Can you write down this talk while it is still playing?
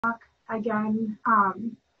again,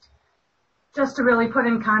 just to really put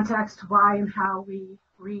in context why and how we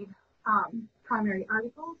read primary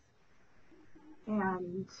articles.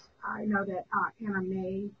 And I know that Anna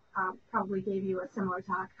May probably gave you a similar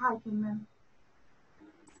talk. Hi, Kingman.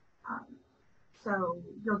 So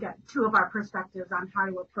you'll get two of our perspectives on how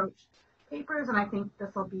to approach papers, and I think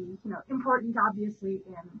this will be, important, obviously,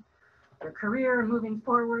 in your career moving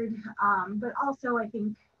forward. But also, I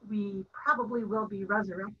think we probably will be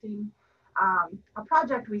resurrecting a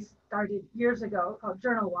project we started years ago called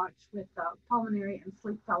Journal Watch with pulmonary and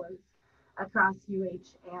sleep fellows across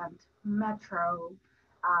UH and Metro,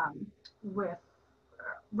 with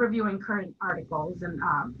reviewing current articles and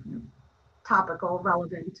topical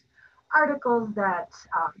relevant articles that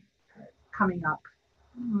are coming up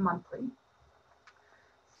monthly.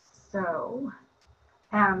 So,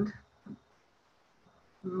 and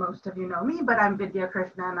most of you know me, but I'm Vidya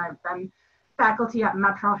Krishnan. I've been faculty at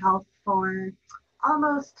Metro Health for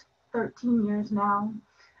almost 13 years now.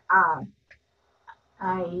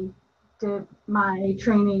 I did my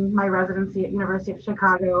training, my residency at University of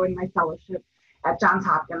Chicago and my fellowship at Johns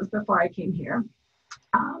Hopkins before I came here.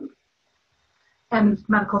 And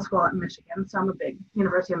medical school at Michigan, so I'm a big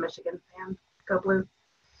University of Michigan fan. Go Blue.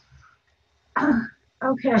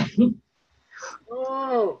 Okay.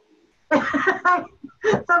 Oh.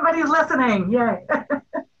 Somebody's listening, yay.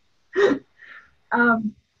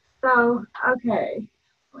 So, okay,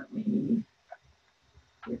 let me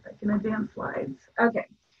see if I can advance slides. Okay,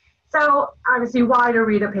 so obviously why to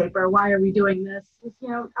read a paper? Why are we doing this?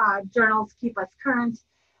 Journals keep us current.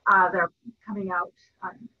 They're coming out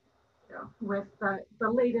with the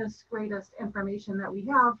latest, greatest information that we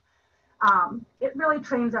have. It really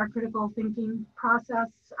trains our critical thinking process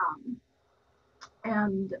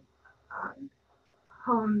and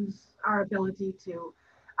hones our ability to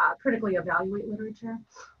critically evaluate literature.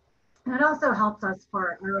 And it also helps us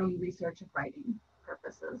for our own research and writing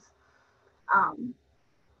purposes.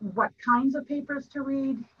 What kinds of papers to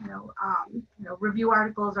read? Review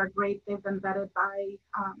articles are great. They've been vetted by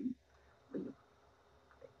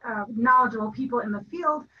knowledgeable people in the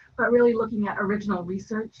field, but really looking at original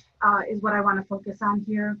research is what I want to focus on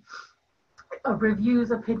here. Reviews,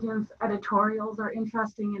 opinions, editorials are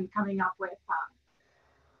interesting in coming up with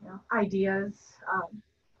ideas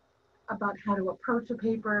about how to approach a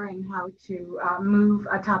paper and how to move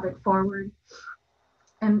a topic forward.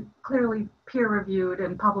 And clearly peer-reviewed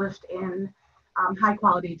and published in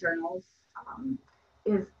high-quality journals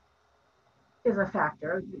is a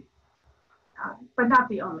factor. But not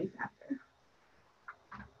the only factor.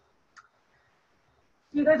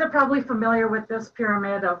 You guys are probably familiar with this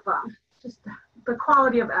pyramid of just the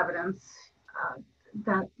quality of evidence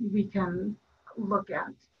that we can look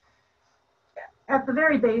at. At the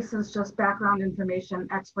very base is just background information,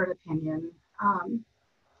 expert opinion.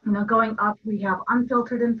 Going up, we have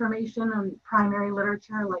unfiltered information on primary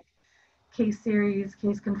literature like case series,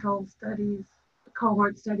 case-controlled studies,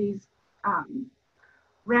 cohort studies,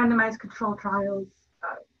 randomized control trials.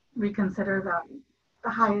 We consider the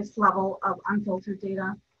highest level of unfiltered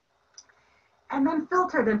data. And then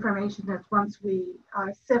filtered information is once we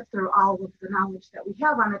sift through all of the knowledge that we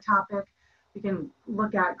have on a topic, we can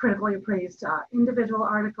look at critically appraised individual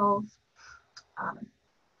articles,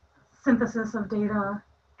 synthesis of data,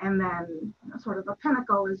 and then sort of the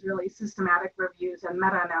pinnacle is really systematic reviews and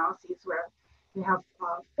meta-analyses where you have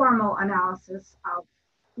formal analysis of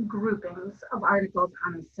groupings of articles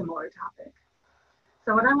on a similar topic.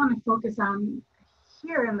 So what I want to focus on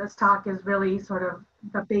here in this talk is really sort of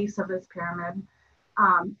the base of this pyramid,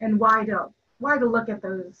 and why to look at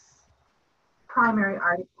those primary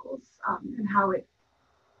articles and how it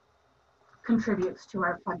contributes to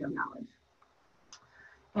our fund of knowledge.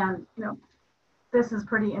 And this is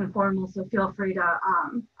pretty informal, so feel free to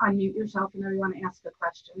unmute yourself and everyone ask a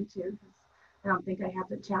question too, because I don't think I have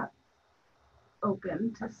the chat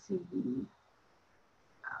open to see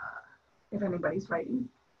if anybody's writing.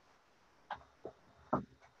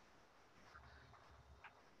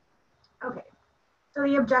 Okay, so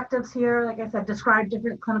the objectives here, like I said, describe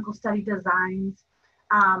different clinical study designs.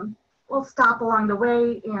 We'll stop along the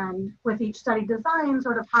way and with each study design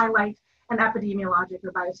sort of highlight an epidemiologic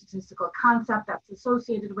or biostatistical concept that's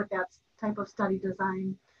associated with that type of study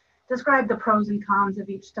design. Describe the pros and cons of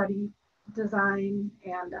each study design,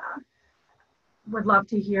 and would love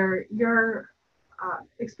to hear your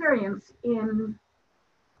experience in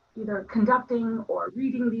either conducting or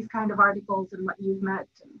reading these kind of articles and what you've met,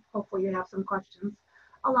 and hopefully you have some questions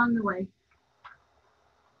along the way.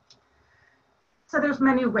 So there's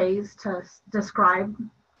many ways to describe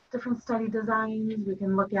different study designs. We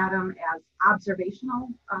can look at them as observational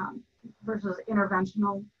versus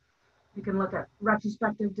interventional. You can look at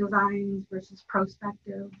retrospective designs versus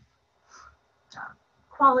prospective,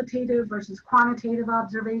 qualitative versus quantitative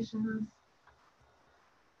observations,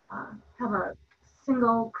 have a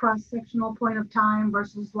single cross-sectional point of time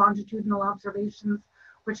versus longitudinal observations,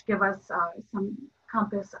 which give us some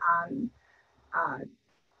compass on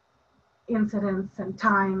incidence and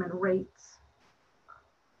time and rates,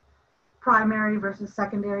 primary versus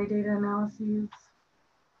secondary data analyses.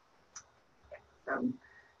 So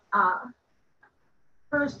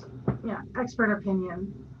first, expert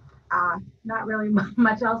opinion. Not really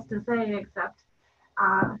much else to say except,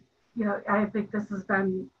 I think this has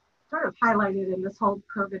been sort of highlighted in this whole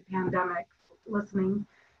COVID pandemic, listening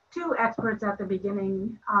to experts at the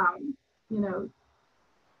beginning.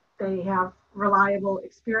 They have reliable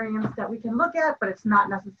experience that we can look at, but it's not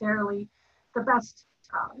necessarily the best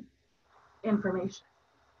information.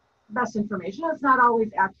 Best information is not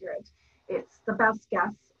always accurate. It's the best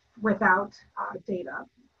guess without data,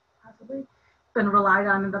 possibly. Been relied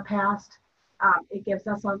on in the past. It gives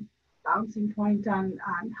us a bouncing point on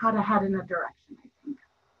how to head in a direction, I think.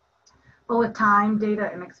 But with time, data,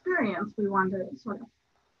 and experience, we want to sort of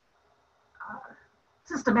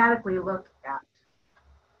systematically look at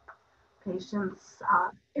patients'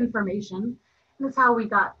 information. And that's how we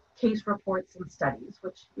got case reports and studies,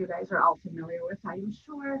 which you guys are all familiar with, I am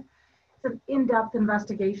sure. It's an in-depth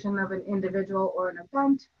investigation of an individual or an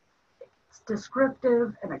event. It's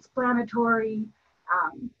descriptive and explanatory.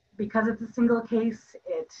 Because it's a single case,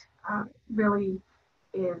 it really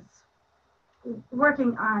is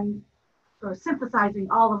working on or synthesizing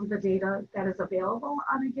all of the data that is available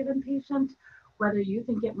on a given patient, whether you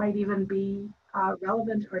think it might even be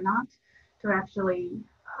relevant or not, to actually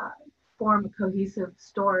form a cohesive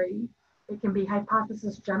story. It can be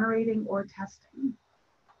hypothesis generating or testing.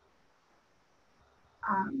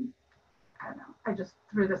 I don't know, I just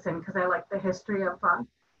threw this in because I like the history of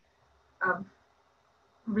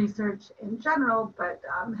research in general, but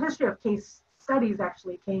the history of case studies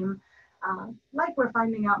actually came, like we're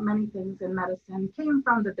finding out many things in medicine, came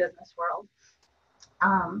from the business world.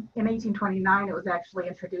 In 1829, it was actually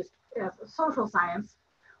introduced as a social science,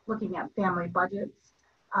 looking at family budgets,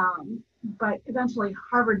 but eventually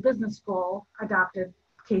Harvard Business School adopted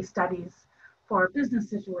case studies for business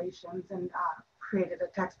situations and created a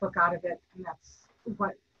textbook out of it, and that's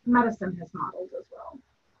what medicine has modeled as well.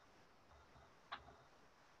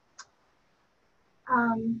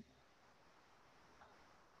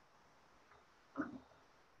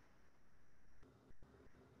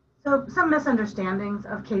 So some misunderstandings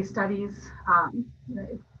of case studies,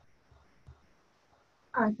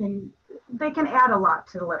 I think they can add a lot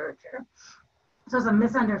to the literature. So some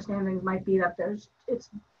misunderstandings might be that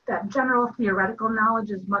that general theoretical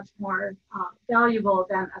knowledge is much more valuable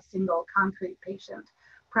than a single concrete patient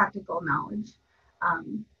practical knowledge,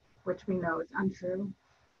 which we know is untrue.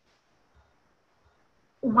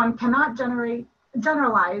 One cannot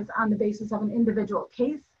generalize on the basis of an individual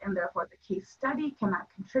case, and therefore the case study cannot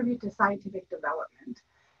contribute to scientific development.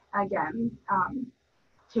 Again,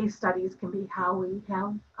 case studies can be how we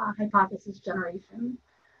have hypothesis generation.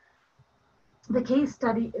 The case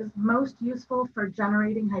study is most useful for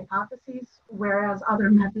generating hypotheses, whereas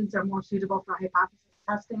other methods are more suitable for hypothesis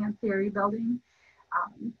testing and theory building.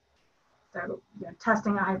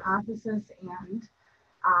 Testing a hypothesis and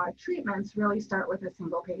treatments really start with a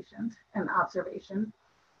single patient and observation.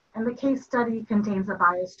 And the case study contains a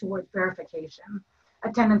bias towards verification,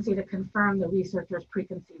 a tendency to confirm the researcher's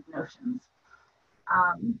preconceived notions.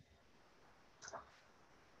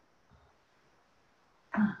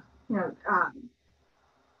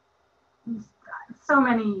 So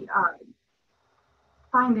many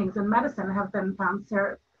findings in medicine have been found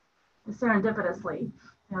serendipitously.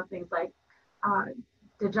 Things like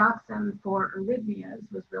digoxin for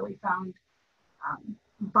arrhythmias was really found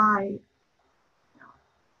by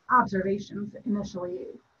observations initially.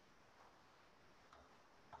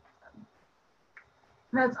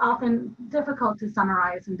 That's often difficult to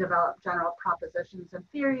summarize and develop general propositions and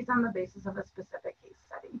theories on the basis of a specific case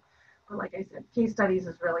study. But like I said, case studies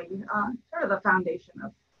is really sort of the foundation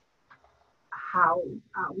of how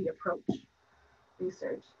we approach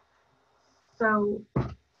research. So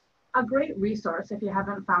a great resource, if you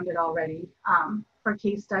haven't found it already, for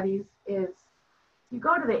case studies is you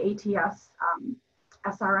go to the ATS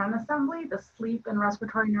SRN assembly, the Sleep and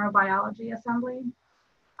Respiratory Neurobiology assembly.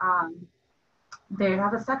 They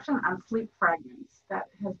have a section on sleep fragments that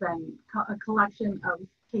has been a collection of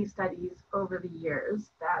case studies over the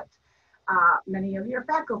years that many of your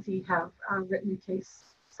faculty have written case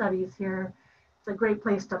studies here. It's a great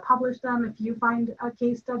place to publish them if you find a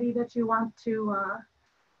case study that you want to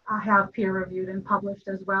have peer reviewed and published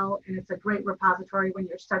as well. And it's a great repository when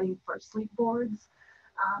you're studying for sleep boards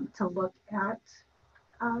to look at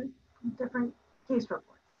different case reports.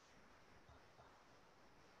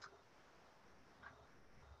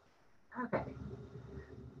 Okay.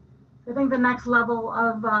 I think the next level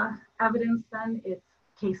of evidence then is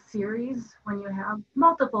case series. When you have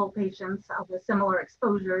multiple patients of a similar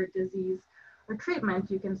exposure, disease, or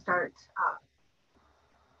treatment, you can start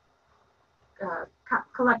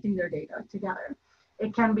collecting their data together.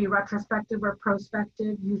 It can be retrospective or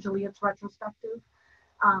prospective. Usually it's retrospective.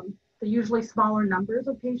 They're usually smaller numbers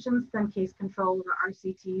of patients than case controls or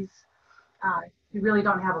RCTs. You really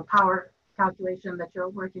don't have a power calculation that you're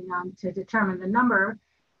working on to determine the number of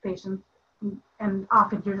patients, and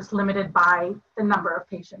often you're just limited by the number of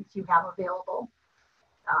patients you have available.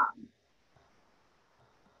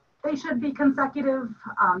 They should be consecutive.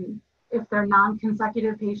 If they're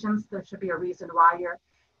non-consecutive patients, there should be a reason why you're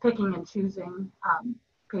picking and choosing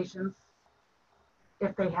patients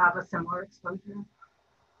if they have a similar exposure.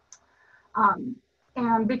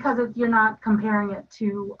 And because you're not comparing it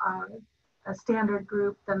to a standard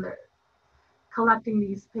group, then they're collecting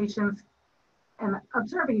these patients and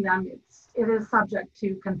observing them, it is subject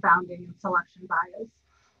to confounding and selection bias.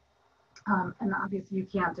 And obviously you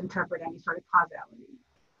can't interpret any sort of causality.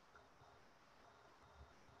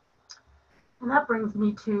 And that brings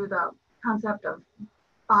me to the concept of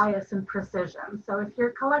bias and precision. So if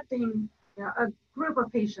you're collecting a group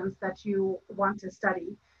of patients that you want to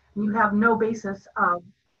study, and you have no basis of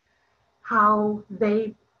how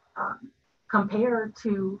they compare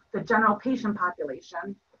to the general patient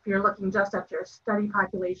population, if you're looking just at your study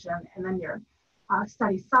population and then your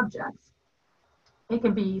study subjects, it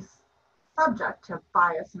can be subject to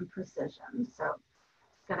bias and precision. So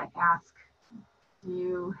I'm going to ask, do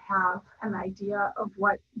you have an idea of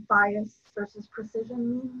what bias versus precision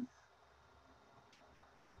means?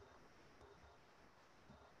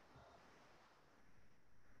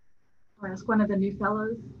 I'll ask one of the new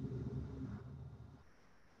fellows.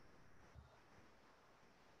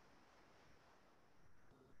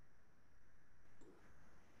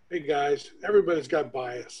 Hey guys, everybody's got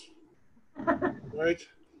bias, right?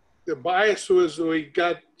 The bias was we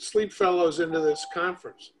got sleep fellows into this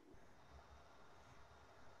conference.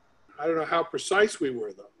 I don't know how precise we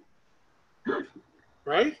were though,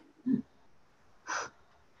 right?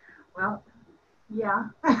 Well, yeah.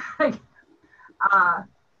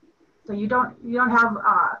 So you don't have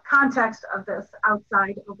context of this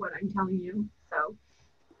outside of what I'm telling you. So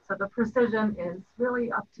the precision is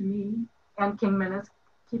really up to me, and Kingman is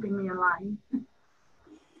keeping me in line.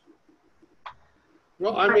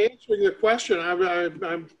 Well, I'm answering the question.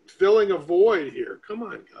 I'm filling a void here. Come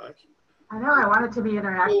on, guys. I know, I want it to be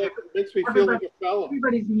interactive. It makes me feel like a fellow.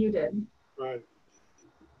 Everybody's muted. Right.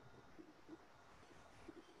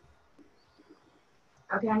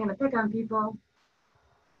 Okay, I'm going to pick on people.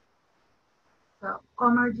 So,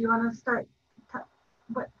 Omar, do you want to start?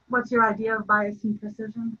 What's your idea of bias and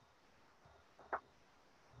precision?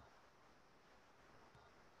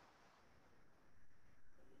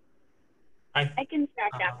 I can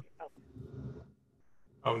start after.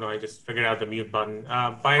 Oh no, I just figured out the mute button.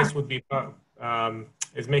 Bias would be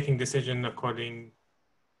is making decision according.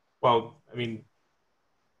 Well, I mean,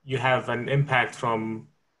 you have an impact from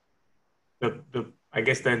the I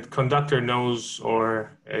guess the conductor knows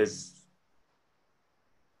or is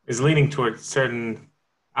leaning towards certain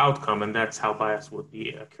outcome, and that's how bias would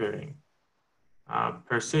be occurring.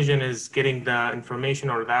 Precision is getting the information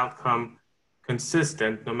or the outcome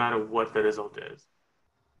consistent no matter what the result is.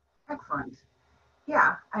 Excellent.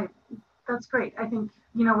 Yeah, that's great. I think,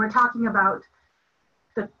 we're talking about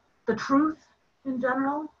the truth in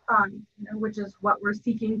general, which is what we're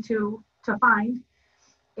seeking to find.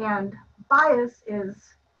 And bias is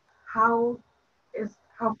how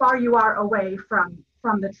far you are away from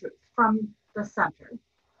the truth, from the center.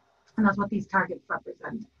 And that's what these targets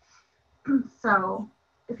represent. So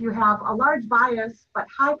if you have a large bias but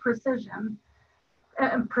high precision,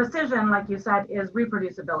 and precision, like you said, is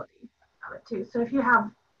reproducibility of it too. So if you have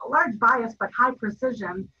a large bias but high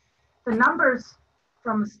precision, the numbers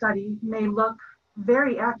from a study may look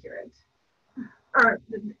very accurate, or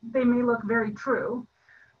they may look very true,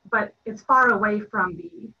 but it's far away from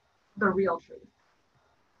the real truth.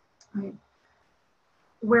 Right?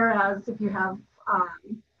 Whereas if you have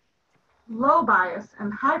low bias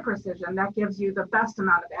and high precision, that gives you the best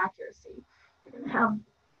amount of accuracy. You're going to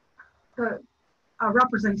have a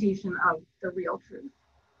representation of the real truth.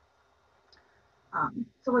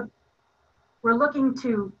 So we're looking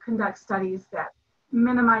to conduct studies that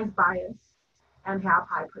minimize bias and have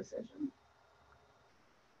high precision.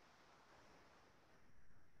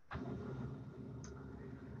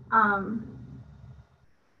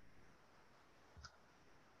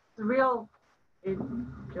 The real,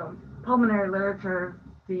 pulmonary literature,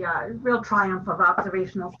 the real triumph of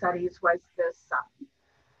observational studies was this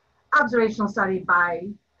observational study by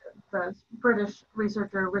the British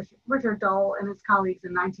researcher Richard Dole and his colleagues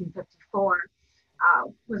in 1954.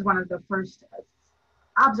 Was one of the first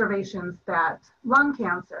observations that lung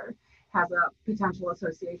cancer has a potential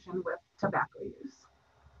association with tobacco use.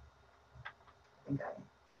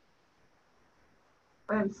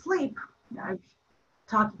 And sleep, I'm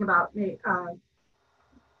talking about a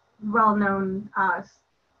well-known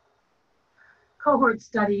cohort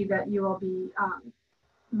study that you will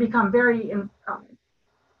become very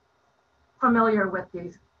familiar with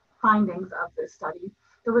these findings of this study.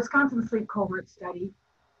 The Wisconsin Sleep Cohort Study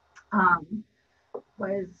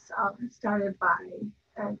was started by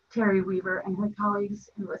Terry Weaver and her colleagues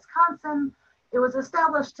in Wisconsin. It was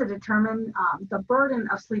established to determine the burden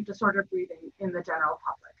of sleep disorder breathing in the general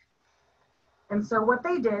public. And so what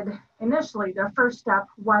they did initially, their first step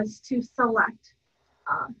was to select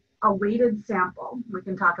a weighted sample, we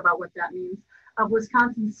can talk about what that means, of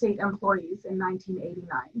Wisconsin state employees in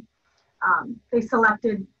 1989. They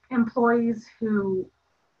selected employees who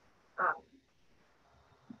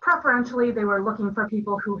preferentially, they were looking for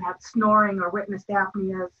people who had snoring or witnessed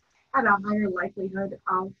apneas, had a higher likelihood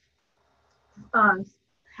of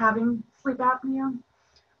having sleep apnea,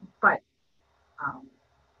 but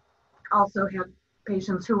also had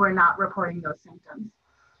patients who were not reporting those symptoms.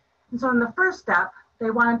 And so in the first step, they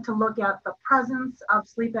wanted to look at the presence of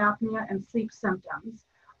sleep apnea and sleep symptoms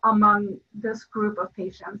among this group of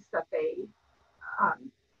patients that they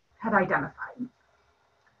had identified.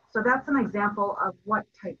 So that's an example of what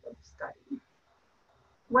type of study.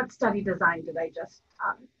 What study design did I just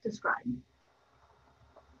describe?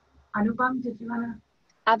 Anupam, did you want to?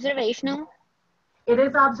 Observational. It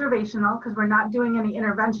is observational because we're not doing any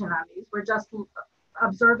intervention on these. We're just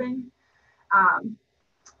observing.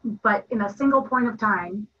 But in a single point of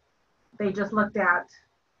time, they just looked at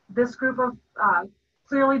this group of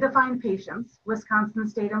clearly defined patients, Wisconsin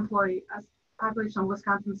state employee, population of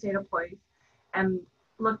Wisconsin state employees, and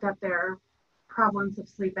looked at their prevalence of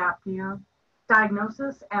sleep apnea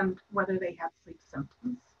diagnosis and whether they had sleep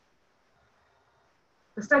symptoms.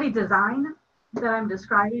 The study design that I'm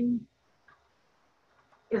describing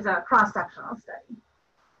is a cross-sectional study.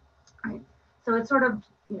 Right? So it's sort of,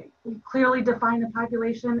 you clearly define a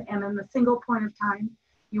population, and in the single point of time,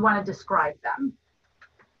 you want to describe them.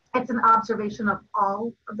 It's an observation of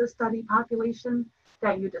all of the study population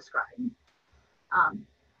that you describe.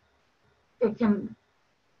 It can,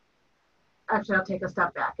 actually I'll take a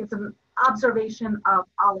step back. It's an observation of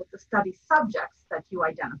all of the study subjects that you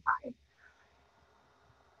identify.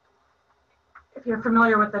 If you're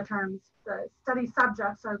familiar with the terms, the study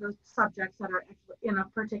subjects are the subjects that are in a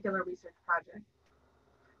particular research project.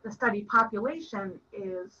 The study population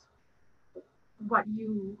is what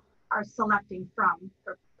you are selecting from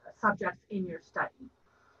the subjects in your study.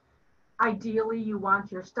 Ideally, you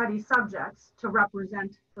want your study subjects to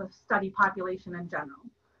represent the study population in general,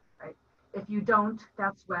 right? If you don't,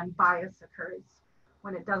 that's when bias occurs,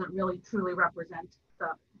 when it doesn't really truly represent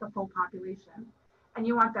the full population. And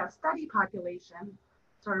you want that study population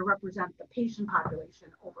sort of represent the patient population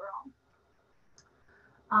overall.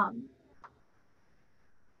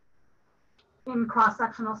 In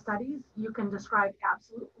cross-sectional studies, you can describe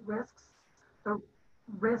absolute risks, the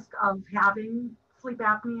risk of having sleep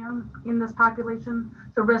apnea in this population,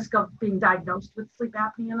 the risk of being diagnosed with sleep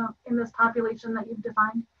apnea in this population that you've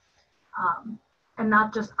defined, and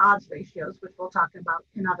not just odds ratios, which we'll talk about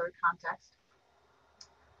in other contexts.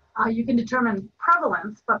 You can determine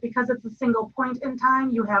prevalence, but because it's a single point in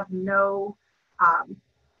time, you have no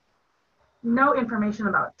information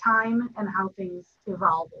about time and how things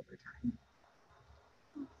evolve over time.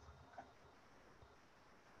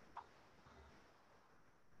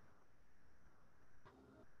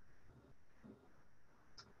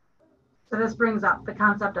 So this brings up the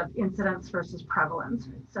concept of incidence versus prevalence.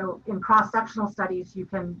 So in cross-sectional studies, you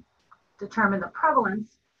can determine the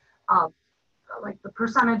prevalence of like the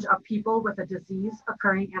percentage of people with a disease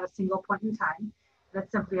occurring at a single point in time. That's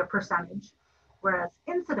simply a percentage. Whereas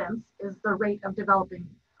incidence is the rate of developing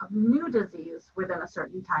of new disease within a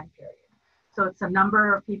certain time period. So it's a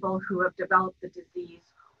number of people who have developed the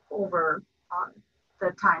disease over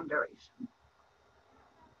the time duration.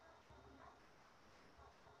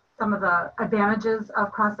 Some of the advantages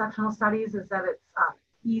of cross-sectional studies is that it's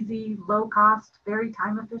easy, low cost, very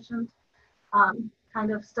time efficient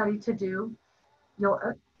kind of study to do. You'll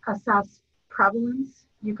assess prevalence.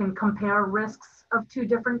 You can compare risks of two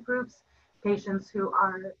different groups, patients who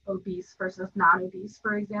are obese versus non-obese,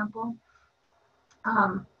 for example.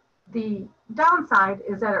 The downside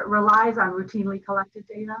is that it relies on routinely collected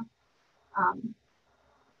data.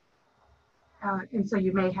 And so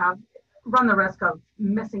you may run the risk of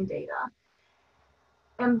missing data.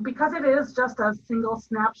 And because it is just a single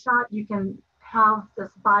snapshot, you can have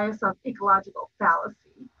this bias of ecological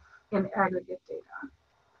fallacy in aggregate data.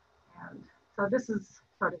 And so this is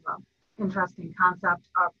sort of an interesting concept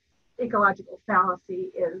of ecological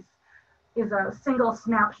fallacy is a single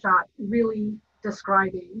snapshot really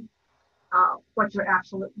describing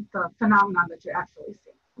the phenomenon that you're actually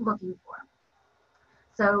looking for.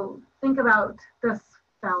 So think about this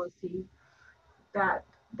fallacy that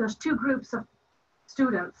there's two groups of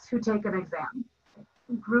students who take an exam,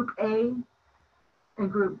 group A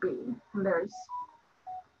and group B. And there's,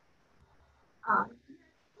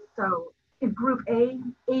 so in group A,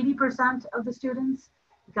 80% of the students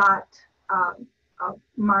got a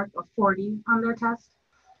mark of 40 on their test,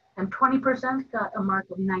 and 20% got a mark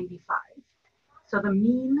of 95. So the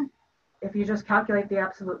mean, if you just calculate the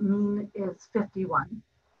absolute mean, is 51.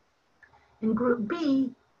 In group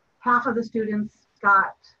B, half of the students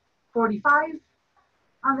got 45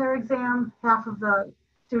 on their exam, half of the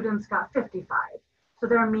students got 55. So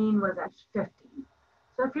their mean was at 50.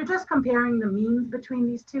 So if you're just comparing the means between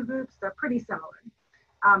these two groups, they're pretty similar.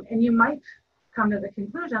 And you might come to the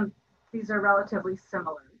conclusion these are relatively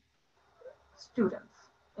similar students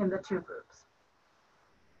in the two groups.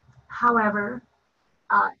 However,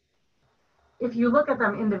 if you look at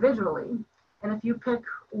them individually, and if you pick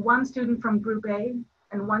one student from group A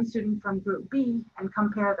and one student from group B and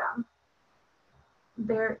compare them,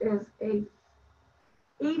 there is a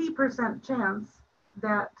 80% chance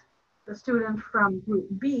that the student from group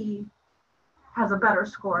B has a better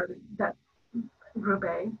score than group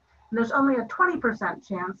A. And there's only a 20%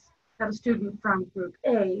 chance that a student from group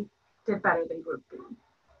A did better than group B.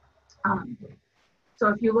 So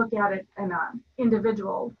if you look at it in an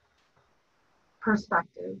individual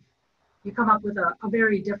perspective, you come up with a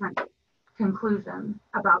very different conclusion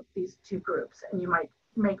about these two groups. And you might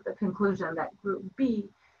make the conclusion that group B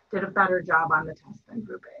did a better job on the test than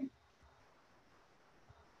group A.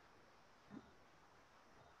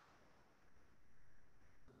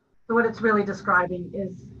 So what it's really describing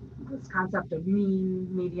is this concept of mean,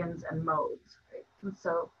 medians, and modes. Right? And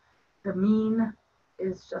so the mean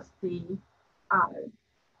is just the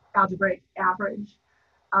algebraic average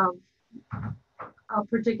of a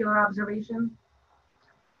particular observation.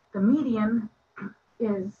 The median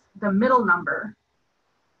is the middle number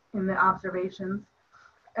in the observations,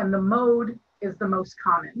 and the mode is the most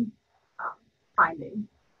common finding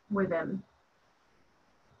within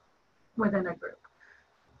a group.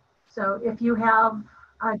 So if you have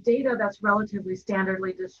data that's relatively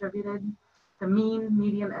standardly distributed, the mean,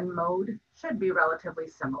 median, and mode should be relatively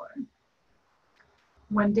similar.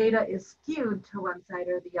 When data is skewed to one side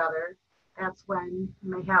or the other, that's when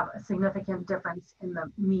you may have a significant difference in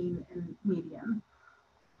the mean and median.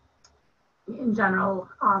 In general,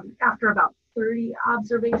 after about 30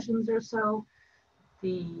 observations or so,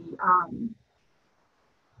 the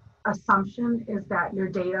assumption is that your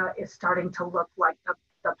data is starting to look like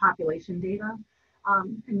the population data.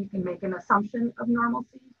 And you can make an assumption of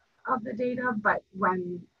normalcy of the data, but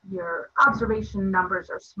when your observation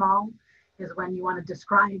numbers are small is when you want to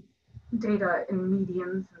describe data in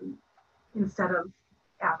medians instead of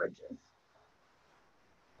averages.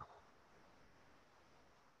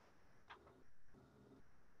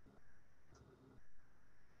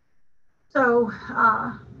 So,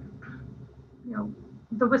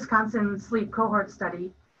 the Wisconsin sleep cohort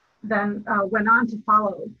study then went on to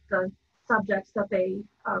follow the subjects that they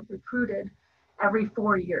recruited every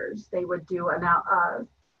 4 years. They would do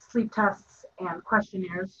sleep tests and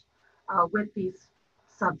questionnaires with these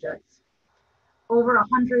subjects. Over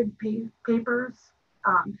 100 papers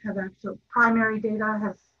have actual primary data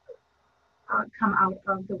has come out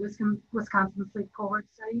of the Wisconsin sleep cohort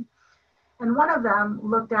study. And one of them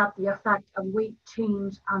looked at the effect of weight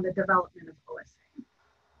change on the development of OSA.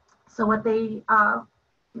 So what they,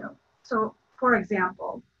 so for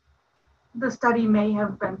example, the study may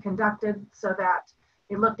have been conducted so that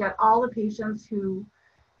they looked at all the patients who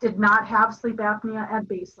did not have sleep apnea at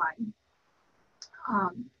baseline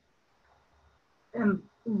and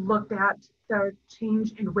looked at their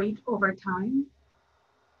change in weight over time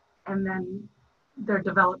and then their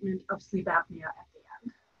development of sleep apnea at the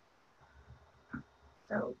end.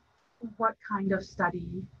 So what kind of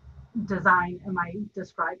study design am I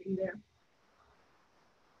describing there?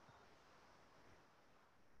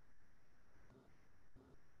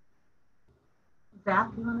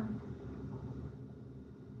 Zach, you wanna?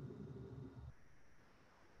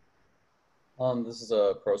 This is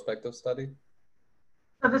a prospective study.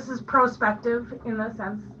 So this is prospective in the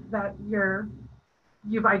sense that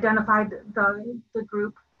you've identified the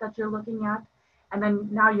group that you're looking at, and then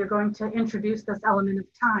now you're going to introduce this element of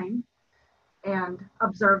time and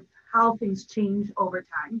observe how things change over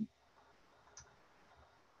time.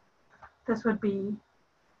 This would be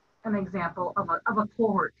an example of a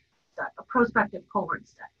cohort study, a prospective cohort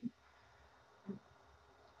study.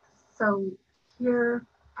 So here,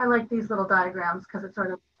 I like these little diagrams because it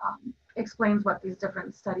sort of explains what these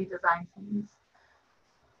different study designs means.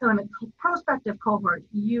 So in a prospective cohort,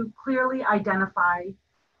 you clearly identify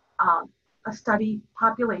a study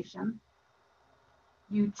population.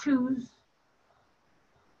 You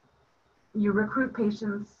recruit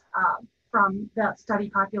patients from that study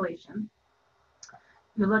population.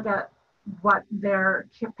 You look at what their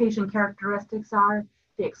patient characteristics are,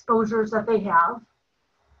 the exposures that they have.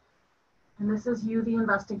 And this is you, the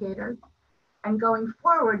investigator. And going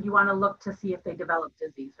forward, you want to look to see if they develop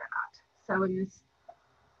disease or not. So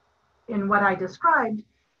in what I described,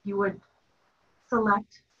 you would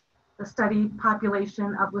select the study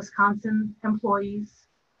population of Wisconsin employees,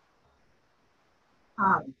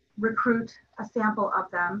 recruit a sample of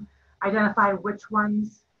them, identify which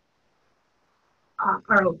ones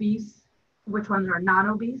are obese, which ones are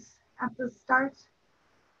non-obese at the start.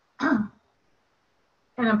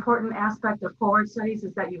 An important aspect of cohort studies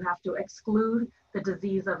is that you have to exclude the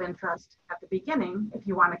disease of interest at the beginning if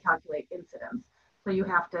you want to calculate incidence. So you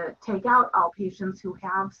have to take out all patients who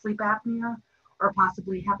have sleep apnea or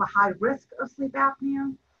possibly have a high risk of sleep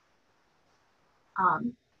apnea.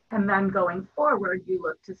 And then going forward, you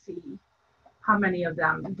look to see how many of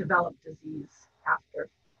them develop disease after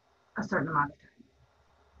a certain amount of time.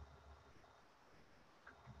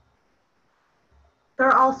 There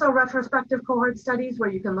are also retrospective cohort studies where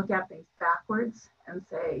you can look at things backwards and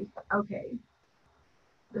say, okay,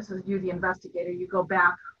 this is you, the investigator. You go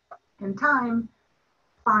back in time,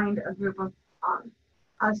 find a group of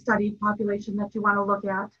a study population that you want to look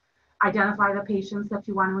at, identify the patients that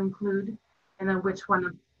you want to include, and then which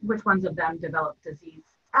ones of them develop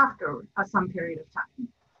disease after some period of time.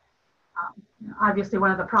 Obviously, one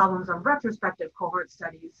of the problems of retrospective cohort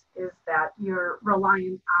studies is that you're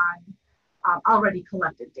reliant on already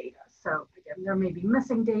collected data. So again, there may be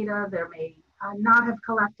missing data, there may not have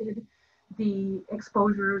collected the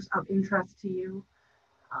exposures of interest to you,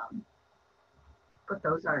 but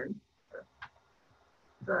those are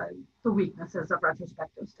the weaknesses of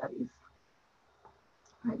retrospective studies.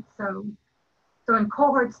 Right, so in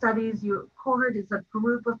cohort studies, cohort is a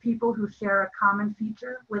group of people who share a common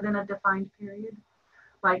feature within a defined period,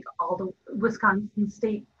 like all the Wisconsin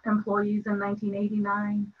state employees in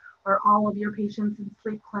 1989, or all of your patients in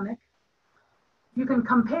sleep clinic. You can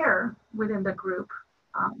compare within the group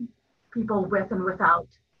people with and without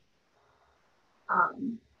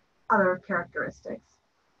other characteristics.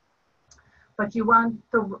 But you want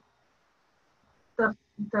the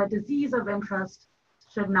disease of interest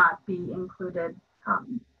should not be included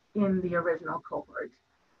in the original cohort.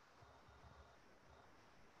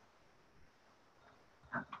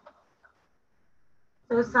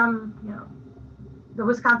 There's some, the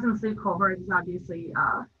Wisconsin sleep cohort is obviously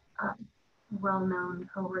a well-known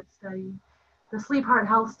cohort study. The sleep heart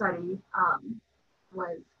health study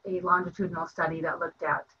was a longitudinal study that looked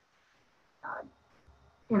at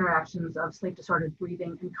interactions of sleep disordered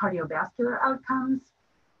breathing and cardiovascular outcomes.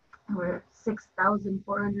 There were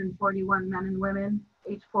 6,441 men and women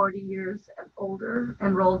age 40 years and older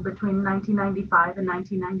enrolled between 1995 and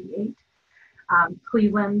 1998.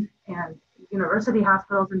 Cleveland and university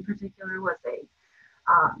hospitals in particular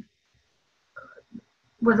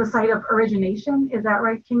was a site of origination. Is that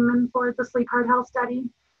right, Kingman, for the sleep heart health study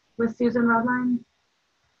with Susan Rudline?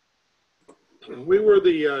 We were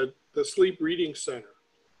the sleep reading center.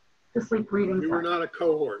 The sleep reading center. We were not a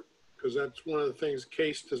cohort, because that's one of the things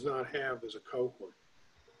CASE does not have as a cohort.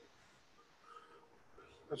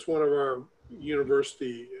 That's one of our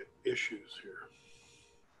university issues here.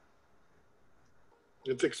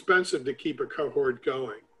 It's expensive to keep a cohort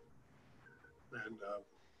going. And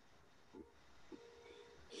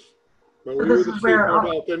but we were the sleep heart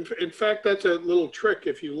health. In fact, that's a little trick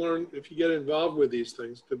if you get involved with these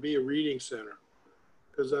things, to be a reading center,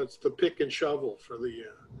 because that's the pick and shovel for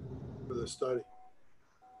the study.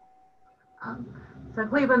 So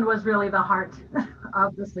Cleveland was really the heart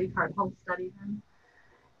of the sleep heart health study then.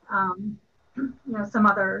 You know, some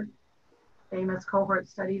other famous cohort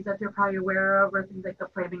studies that you're probably aware of are things like the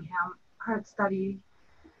Framingham Heart Study,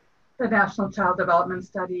 the National Child Development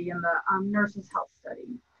Study, and the Nurses Health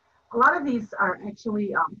Study. A lot of these are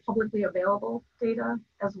actually publicly available data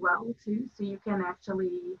as well too, so you can actually,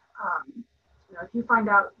 you know, if you find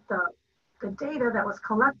out the data that was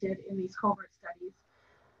collected in these cohort studies,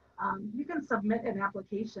 you can submit an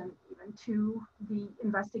application even to the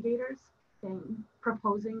investigators in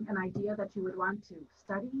proposing an idea that you would want to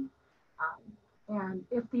study. And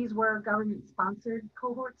if these were government-sponsored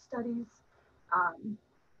cohort studies,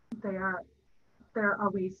 there are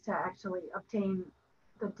ways to actually obtain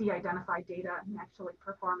the de-identified data and actually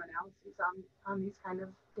perform analyses on these kind of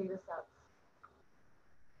data sets,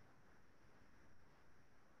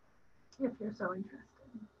 if you're so interested.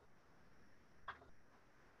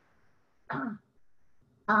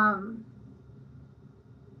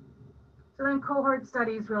 So then cohort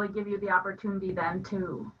studies really give you the opportunity then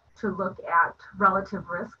to look at relative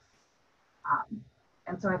risks.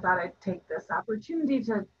 And so I thought I'd take this opportunity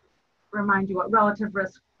to remind you what relative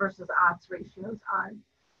risk versus odds ratios are.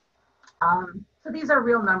 So these are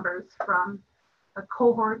real numbers from a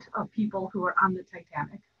cohort of people who are on the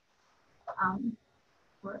Titanic.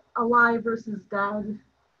 Alive versus dead,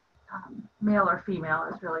 male or female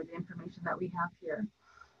is really the information that we have here.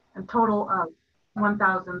 A total of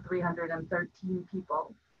 1,313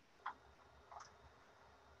 people.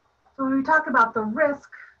 So when we talk about the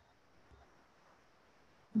risk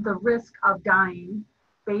of dying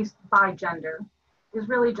based by gender is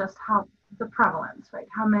really just how the prevalence, right?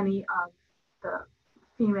 How many of the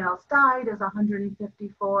females died is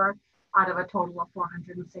 154 out of a total of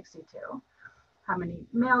 462. How many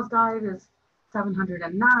males died is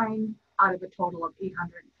 709 out of a total of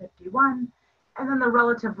 851. And then the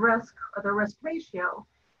relative risk, or the risk ratio,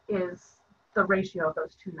 is the ratio of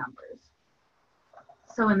those two numbers.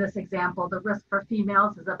 So in this example, the risk for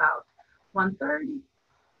females is about 1/3.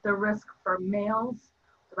 The risk for males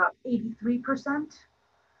is about 83%.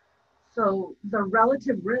 So the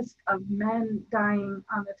relative risk of men dying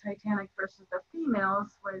on the Titanic versus the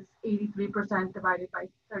females was 83% divided by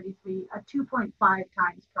 33, a 2.5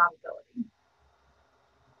 times probability.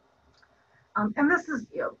 And this is,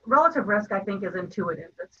 you know, relative risk, I think, is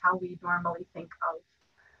intuitive. It's how we normally think of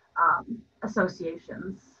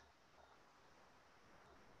associations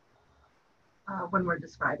when we're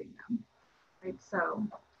describing them, right? So,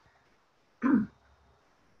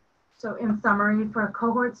 so in summary, for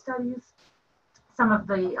cohort studies, some of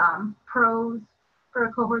the pros for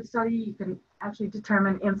a cohort study, you can actually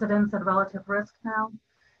determine incidence and relative risk now.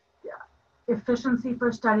 Efficiency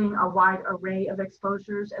for studying a wide array of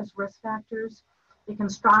exposures as risk factors. It can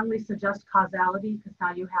strongly suggest causality because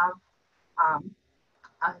now you have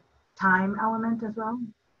a time element as well.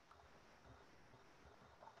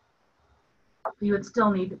 You would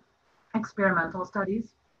still need experimental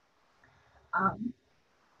studies. And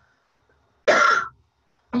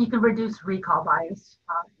you can reduce recall bias,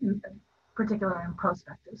 in particular in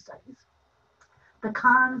prospective studies. The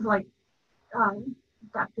cons, like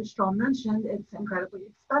Dr. Stroll mentioned, it's incredibly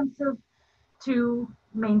expensive to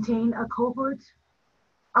maintain a cohort,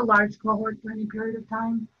 a large cohort for any period of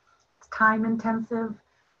time. It's time intensive.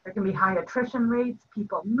 There can be high attrition rates.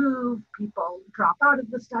 People move, people drop out of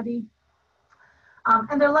the study.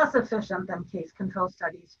 And they're less efficient than case control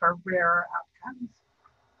studies for rarer outcomes.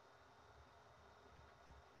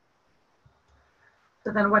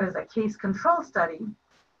 So then what is a case control study?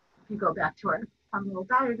 If you go back to our little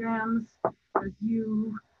diagrams, there's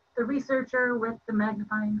you, the researcher with the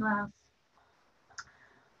magnifying glass.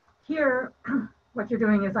 Here, what you're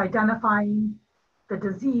doing is identifying the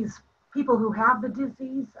disease, people who have the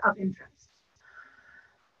disease of interest.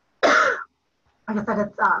 Like I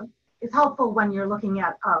said, it's helpful when you're looking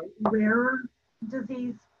at a rare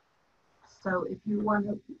disease. So if you want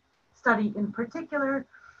to study in particular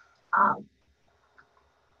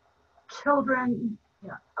children, you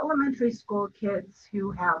know, elementary school kids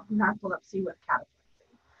who have narcolepsy with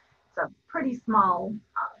cataplexy. It's a pretty small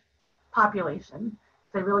population.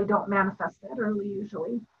 They really don't manifest that early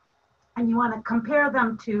usually. And you want to compare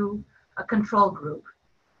them to a control group.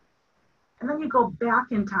 And then you go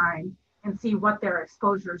back in time and see what their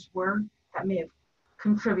exposures were that may have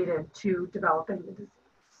contributed to developing the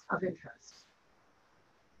disease of interest.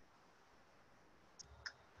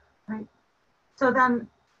 Right. So then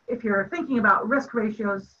if you're thinking about risk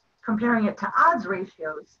ratios, comparing it to odds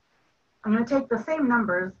ratios, I'm going to take the same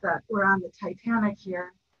numbers that were on the Titanic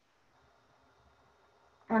here,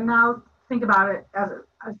 and now think about it as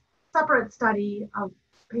a separate study of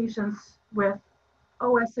patients with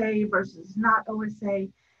OSA versus not OSA,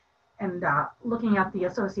 and looking at the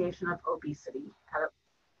association of obesity at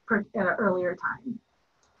an earlier time.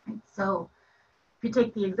 Right? So if you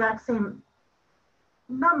take the exact same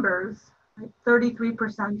numbers, right,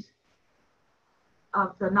 33%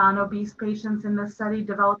 of the non-obese patients in this study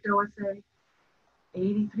developed OSA,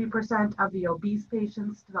 83% of the obese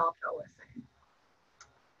patients developed OSA.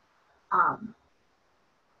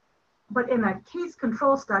 But in a case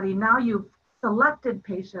control study, now you've selected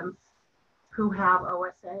patients who have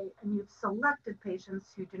OSA and you've selected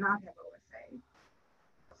patients who do not have OSA.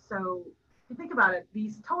 So if you think about it,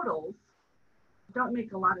 these totals don't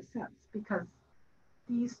make a lot of sense because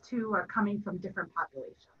these two are coming from different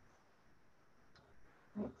populations.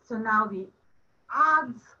 Right? So now the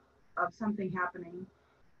odds of something happening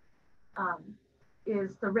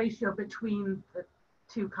is the ratio between the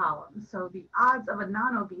two columns. So the odds of a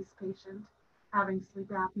non-obese patient having sleep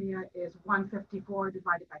apnea is 154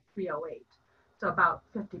 divided by 308. So about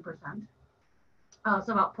 50%.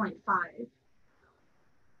 So about 0.5.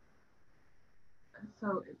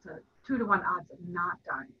 So it's a 2-to-1 odds of not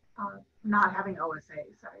dying, not having OSA,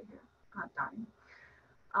 not dying.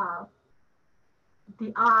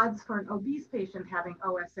 The odds for an obese patient having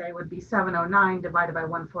OSA would be 709 divided by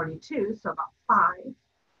 142, so about 5. And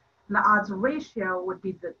the odds ratio would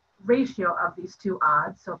be the ratio of these two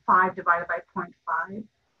odds, so 5 divided by 0.5,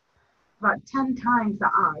 about 10 times the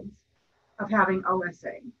odds of having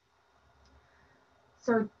OSA.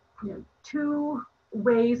 So, two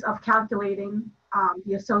ways of calculating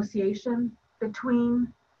the association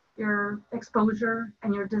between your exposure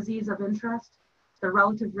and your disease of interest, the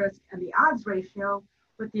relative risk and the odds ratio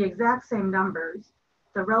with the exact same numbers.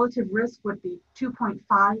 The relative risk would be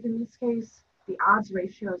 2.5 in this case. The odds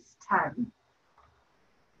ratio is 10.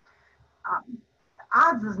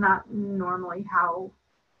 Odds is not normally how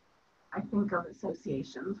I think of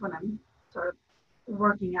associations when I'm sort of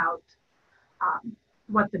working out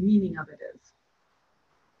what the meaning of it is.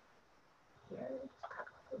 Here, just talk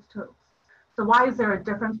about those totals. So why is there a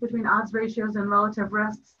difference between odds ratios and relative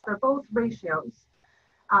risks? They're both ratios,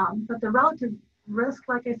 but the relative risk,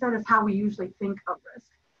 like I said, is how we usually think of risk.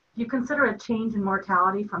 If you consider a change in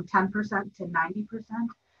mortality from 10% to 90%,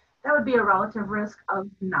 that would be a relative risk of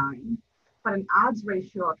 9, but an odds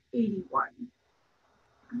ratio of 81.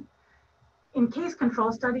 In case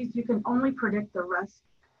control studies, you can only predict the risk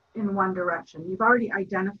in one direction. You've already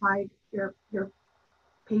identified your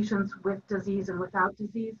patients with disease and without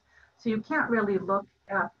disease, so you can't really look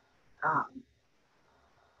at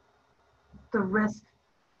the risk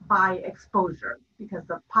by exposure because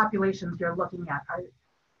the populations you're looking at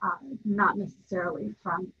are not necessarily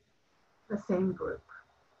from the same group.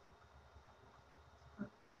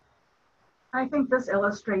 I think this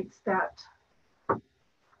illustrates that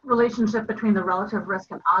relationship between the relative risk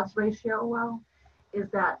and odds ratio well, is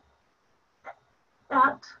that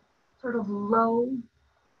at sort of low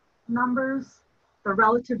numbers, the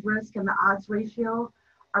relative risk and the odds ratio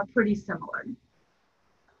are pretty similar.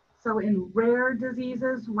 So in rare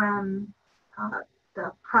diseases, when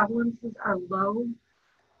the prevalences are low,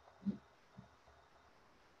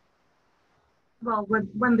 well,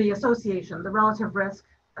 when the association, the relative risk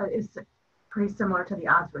is pretty similar to the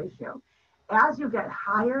odds ratio. As you get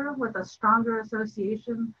higher with a stronger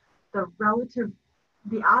association, the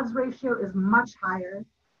odds ratio is much higher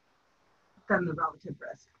than the relative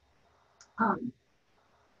risk.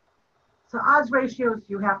 So odds ratios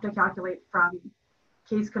you have to calculate from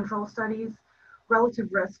case control studies. Relative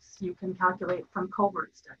risks you can calculate from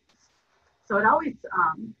cohort studies. So it always,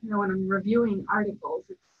 when I'm reviewing articles,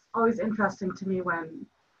 it's always interesting to me when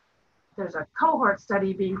there's a cohort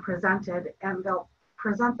study being presented and they'll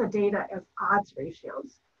present the data as odds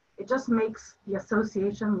ratios. It just makes the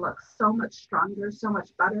association look so much stronger, so much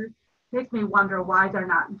better. Makes me wonder why they're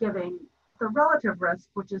not giving the relative risk,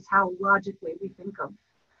 which is how logically we think of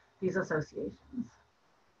these associations.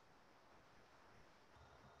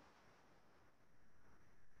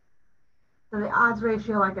 So the odds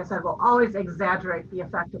ratio, like I said, will always exaggerate the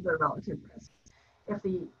effect of the relative risk. If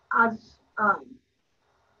the odds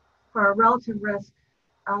for a relative risk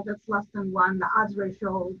that's less than 1, the odds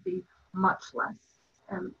ratio will be much less,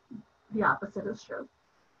 and the opposite is true.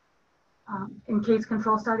 In case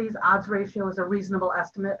control studies, odds ratio is a reasonable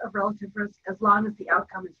estimate of relative risk as long as the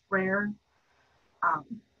outcome is rare.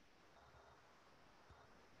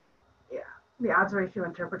 The odds ratio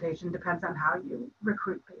interpretation depends on how you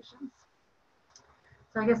recruit patients.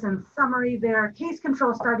 So I guess in summary there, case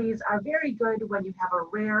control studies are very good when you have a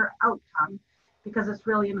rare outcome because it's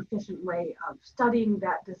really an efficient way of studying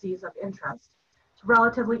that disease of interest. It's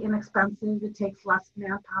relatively inexpensive, it takes less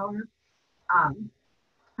manpower,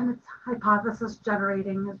 and it's hypothesis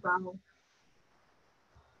generating as well.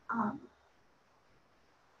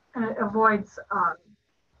 And it avoids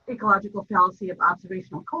ecological fallacy of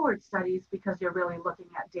observational cohort studies because you're really looking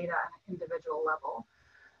at data at an individual level.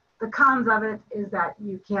 The cons of it is that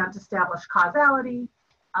you can't establish causality.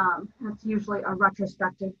 And it's usually a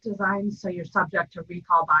retrospective design, so you're subject to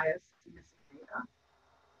recall bias and missing data.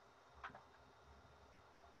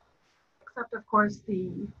 Except, of course,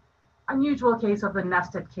 the unusual case of the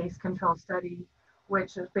nested case control study,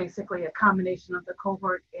 which is basically a combination of the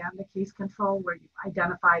cohort and the case control, where you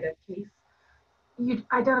identified a case, you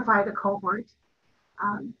identified a cohort,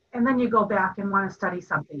 and then you go back and want to study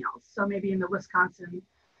something else. So maybe in the Wisconsin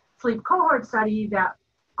sleep cohort study that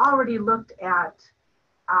already looked at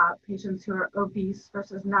patients who are obese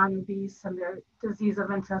versus non-obese, and their disease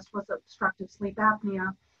of interest was obstructive sleep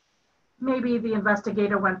apnea. Maybe the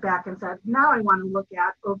investigator went back and said, now I want to look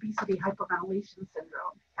at obesity hypoventilation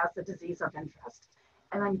syndrome as the disease of interest,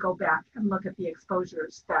 and then go back and look at the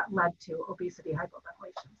exposures that led to obesity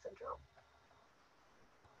hypoventilation syndrome.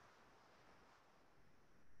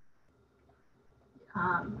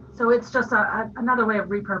 So it's just another way of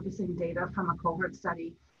repurposing data from a cohort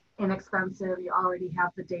study. Inexpensive, you already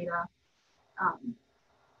have the data,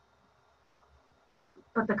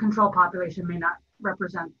 but the control population may not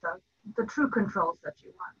represent the true controls that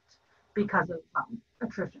you want because of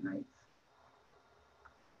attrition rates.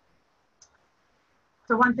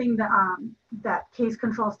 So one thing that, that case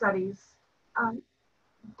control studies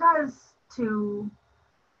does to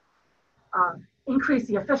increase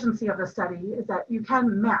the efficiency of the study is that you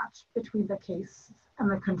can match between the case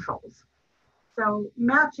and the controls. So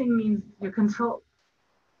matching means you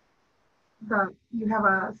have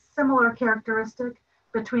a similar characteristic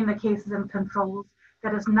between the cases and controls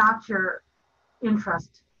that is not your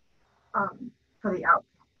interest for the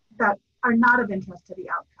outcome, that are not of interest to the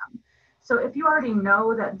outcome. So if you already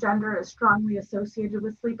know that gender is strongly associated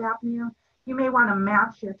with sleep apnea, you may want to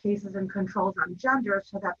match your cases and controls on gender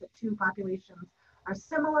so that the two populations are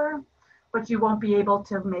similar, but you won't be able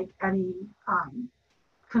to make any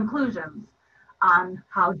conclusions on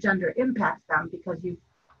how gender impacts them because you've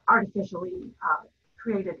artificially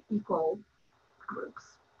created equal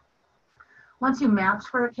groups. Once you match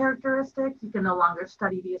for a characteristic, you can no longer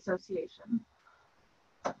study the association.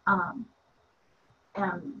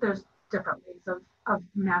 And there's different ways of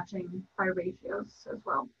matching by ratios as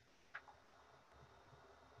well.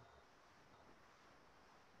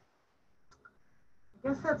 I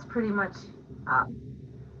guess that's pretty much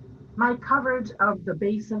my coverage of the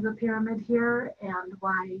base of the pyramid here and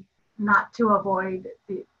why not to avoid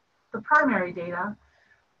the primary data.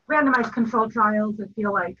 Randomized controlled trials, I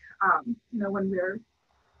feel like, you know, when we're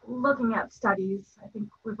looking at studies, I think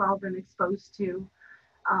we've all been exposed to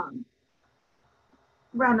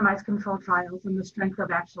randomized controlled trials and the strength of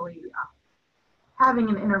actually having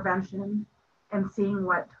an intervention and seeing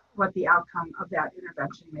what the outcome of that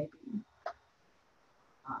intervention may be.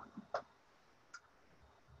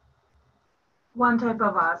 One type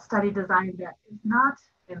of study design that is not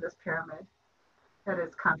in this pyramid that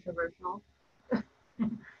is controversial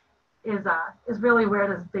is really where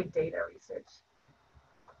does big data research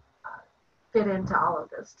fit into all of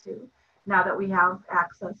this too. Now that we have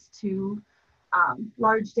access to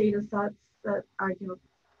large data sets that are, you know,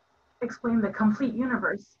 explain the complete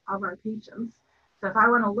universe of our patients. So if I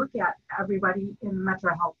want to look at everybody in the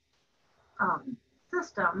Metro Health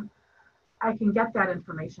system, I can get that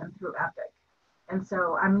information through Epic. And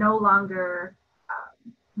so I'm no longer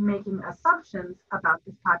making assumptions about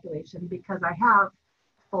this population because I have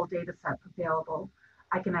full data set available.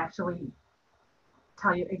 I can actually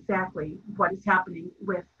tell you exactly what is happening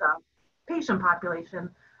with the patient population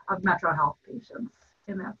of Metro Health patients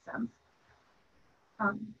in that sense.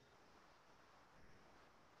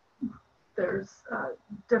 There's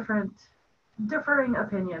differing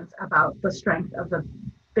opinions about the strength of the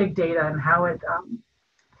big data and how it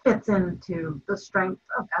fits into the strength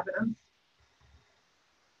of evidence.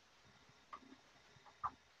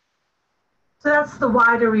 So that's the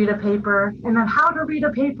why to read a paper. And then how to read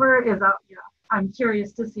a paper is, you know, I'm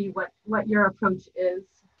curious to see what your approach is.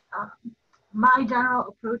 My general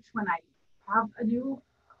approach when I have a new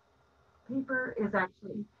paper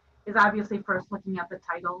is obviously first looking at the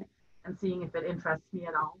title and seeing if it interests me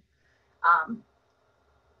at all. I'm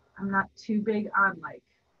not too big on like,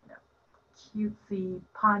 you know, cutesy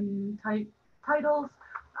pun type titles,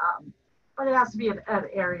 but it has to be an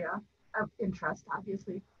area of interest,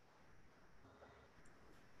 obviously.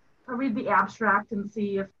 I'll read the abstract and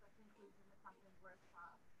see if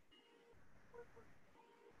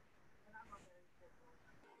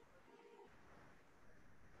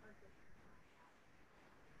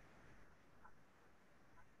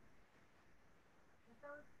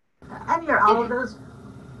Any or all of those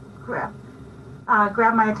grab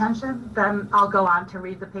my attention, then I'll go on to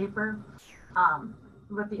read the paper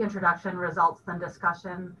with the introduction, results, then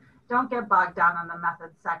discussion. Don't get bogged down on the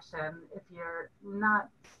method section. If you're not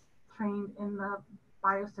trained in the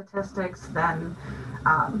biostatistics, then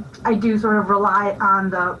I do sort of rely on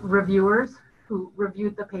the reviewers who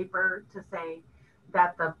reviewed the paper to say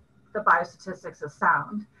that the biostatistics is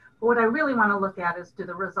sound. But what I really want to look at is, do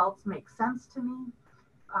the results make sense to me?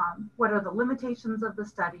 What are the limitations of the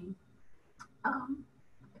study?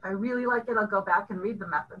 If I really like it, I'll go back and read the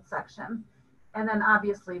method section. And then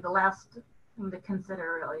obviously the last thing to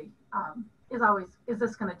consider really is always, is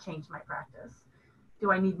this going to change my practice?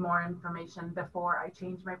 Do I need more information before I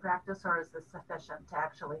change my practice, or is this sufficient to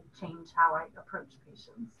actually change how I approach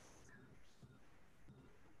patients?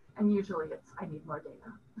 And usually it's, I need more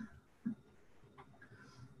data.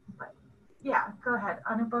 But yeah, go ahead.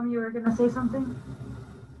 Anupam, you were going to say something?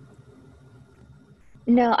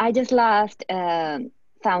 No, I just lost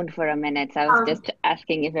sound for a minute, so I was just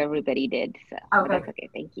asking if everybody did. So okay. That's okay.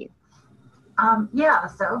 Thank you. Yeah.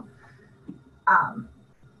 So,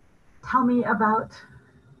 tell me about,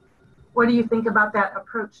 what do you think about that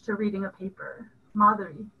approach to reading a paper,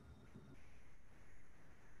 Madhuri?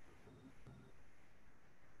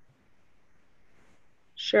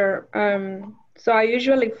 Sure. So I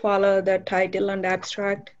usually follow the title and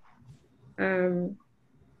abstract, and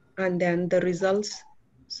then the results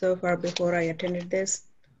so far before I attended this.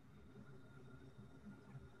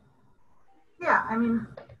 Yeah, I mean,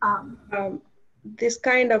 this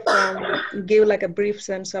kind of give like a brief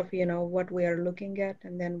sense of, you know, what we are looking at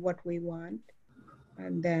and then what we want,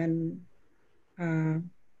 and then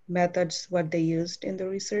methods, what they used in the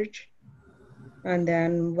research, and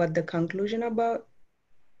then what the conclusion about.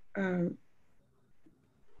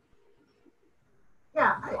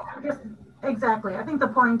 Yeah, I guess exactly. I think the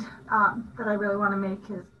point that I really want to make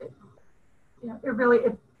is,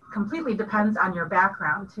 it completely depends on your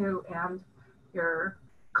background too, and your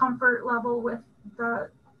comfort level with the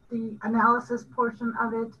analysis portion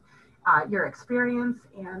of it, your experience,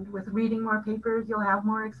 and with reading more papers, you'll have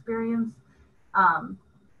more experience. But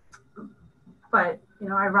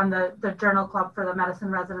I run the journal club for the medicine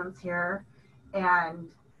residents here, and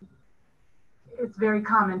it's very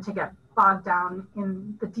common to get bogged down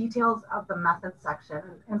in the details of the method section,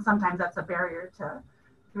 and sometimes that's a barrier to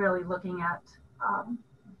really looking at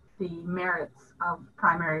the merits of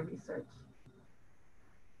primary research.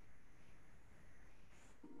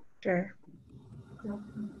 Sure.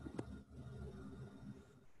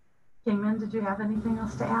 Kingman, did you have anything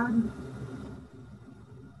else to add?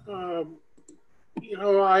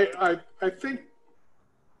 I think,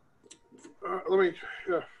 let me,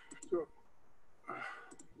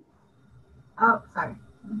 oh, sorry.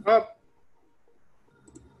 I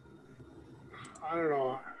don't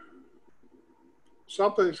know.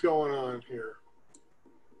 Something's going on here.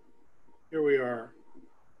 Here we are.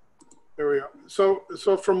 There we are. So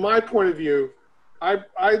from my point of view, I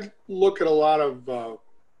look at a lot of,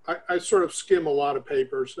 I sort of skim a lot of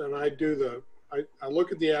papers, and I do I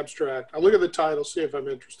look at the abstract, I look at the title, see if I'm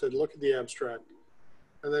interested, look at the abstract,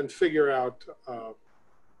 and then figure out,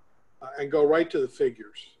 and go right to the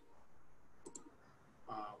figures.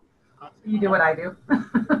 You do what I do.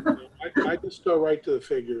 I just go right to the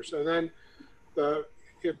figures, and then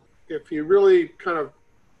if you really kind of,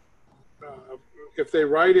 if they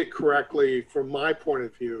write it correctly, from my point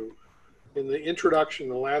of view, in the introduction,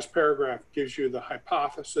 the last paragraph gives you the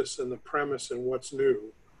hypothesis and the premise and what's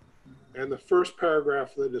new. And the first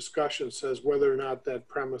paragraph of the discussion says whether or not that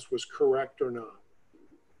premise was correct or not.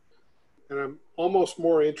 And I'm almost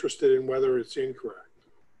more interested in whether it's incorrect.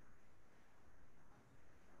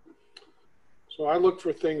 So I look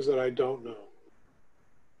for things that I don't know.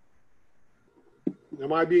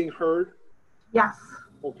 Am I being heard? Yes.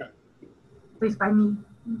 Okay. At least by me.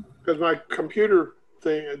 Because my computer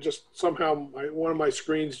thing, it just somehow, one of my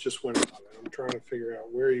screens just went out. I'm trying to figure out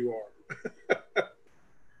where you are.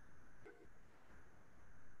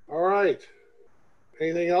 All right.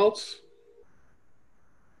 Anything else?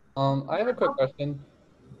 I have a quick question.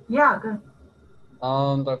 Yeah, good.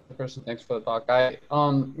 Dr. Krishnan, thanks for the talk.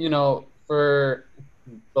 For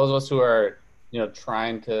those of us who are,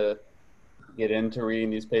 trying to get into reading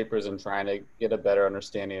these papers and trying to get a better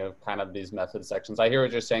understanding of kind of these method sections, I hear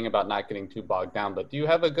what you're saying about not getting too bogged down, but do you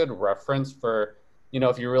have a good reference for,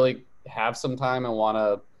 if you really have some time and want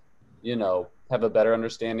to, have a better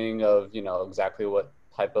understanding of, exactly what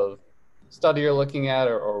type of study you're looking at,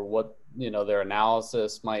 or what, their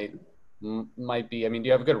analysis might might be? I mean, do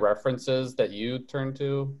you have good references that you turn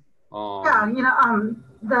to? Yeah,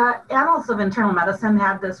 the Annals of Internal Medicine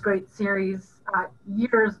had this great series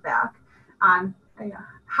years back on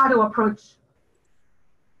how to approach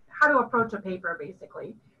a paper,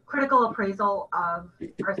 basically. Critical appraisal of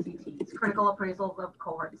RCTs, critical appraisal of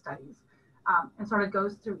cohort studies, and sort of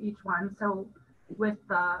goes through each one. So with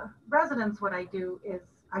the residents, what I do is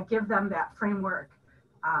I give them that framework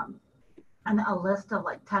and a list of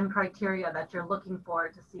like 10 criteria that you're looking for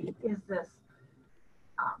to see,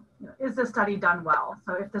 is this study done well?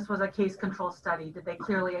 So if this was a case control study, did they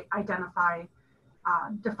clearly identify,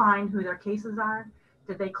 define who their cases are?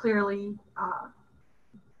 Did they clearly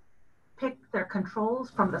pick their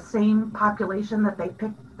controls from the same population that they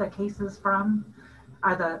picked the cases from?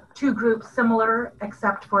 Are the two groups similar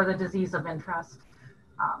except for the disease of interest?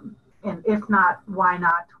 And if not, why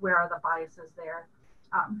not? Where are the biases there?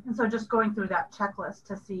 And so just going through that checklist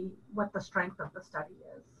to see what the strength of the study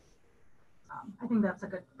is. I think that's a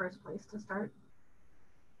good first place to start.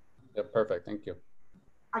 Yeah, perfect. Thank you.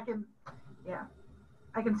 I can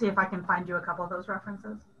see if I can find you a couple of those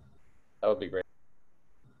references. That would be great.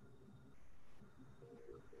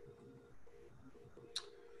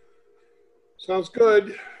 Sounds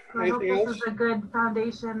good. So I hope this is a good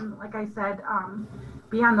foundation. Like I said,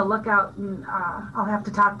 be on the lookout, and I'll have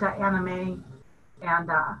to talk to Anna May,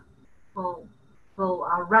 and we'll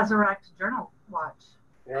resurrect Journal Watch.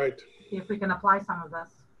 Right. See if we can apply some of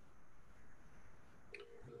this.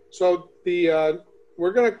 So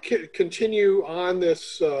we're going to continue on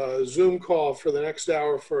this Zoom call for the next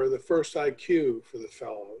hour for the first IQ for the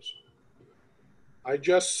fellows. I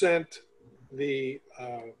just sent the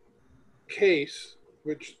case,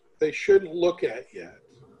 which they shouldn't look at yet.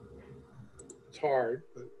 It's hard,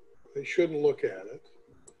 but they shouldn't look at it.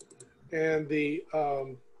 And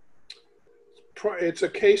it's a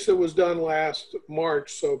case that was done last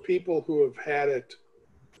March, so people who have had it,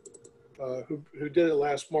 who did it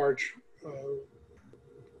last March,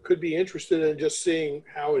 could be interested in just seeing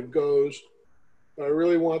how it goes. But I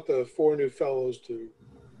really want the 4 new fellows to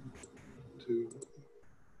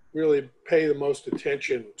really pay the most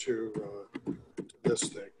attention to this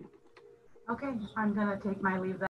thing. Okay, I'm going to take my leave then.